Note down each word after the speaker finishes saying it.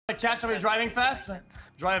catch somebody driving fast?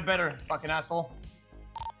 Drive better, fucking asshole.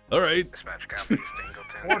 Alright.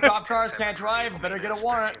 4 cop cars can't drive, better get a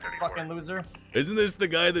warrant, fucking loser. Isn't this the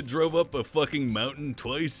guy that drove up a fucking mountain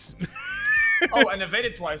twice? Oh, and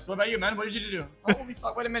evaded twice. What about you, man? What did you do? Holy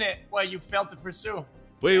fuck, wait a minute. Well, you failed to pursue.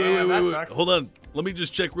 Wait. Sucks. Hold on. Let me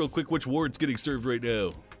just check real quick which warrant's getting served right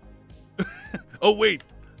now. Oh, wait.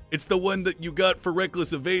 It's the one that you got for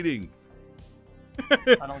reckless evading.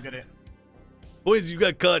 I don't get it. Boys, you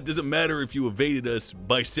got caught. Doesn't matter if you evaded us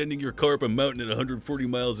by sending your car up a mountain at 140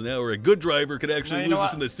 miles an hour. A good driver could actually lose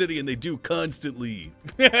us in the city, and they do constantly.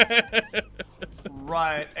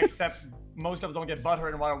 Right, except most cops don't get butthurt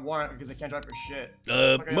and want a warrant because they can't drive for shit.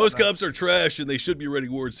 Most cops are trash, and they should be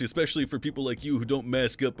writing warrants, especially for people like you who don't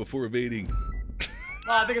mask up before evading.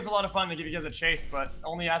 Well, I think it's a lot of fun to give you guys a chase, but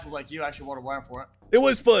only assholes like you actually want a warrant for it. It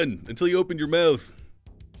was fun until you opened your mouth.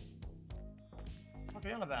 What are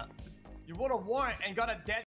you on about? You wrote a warrant and got a dead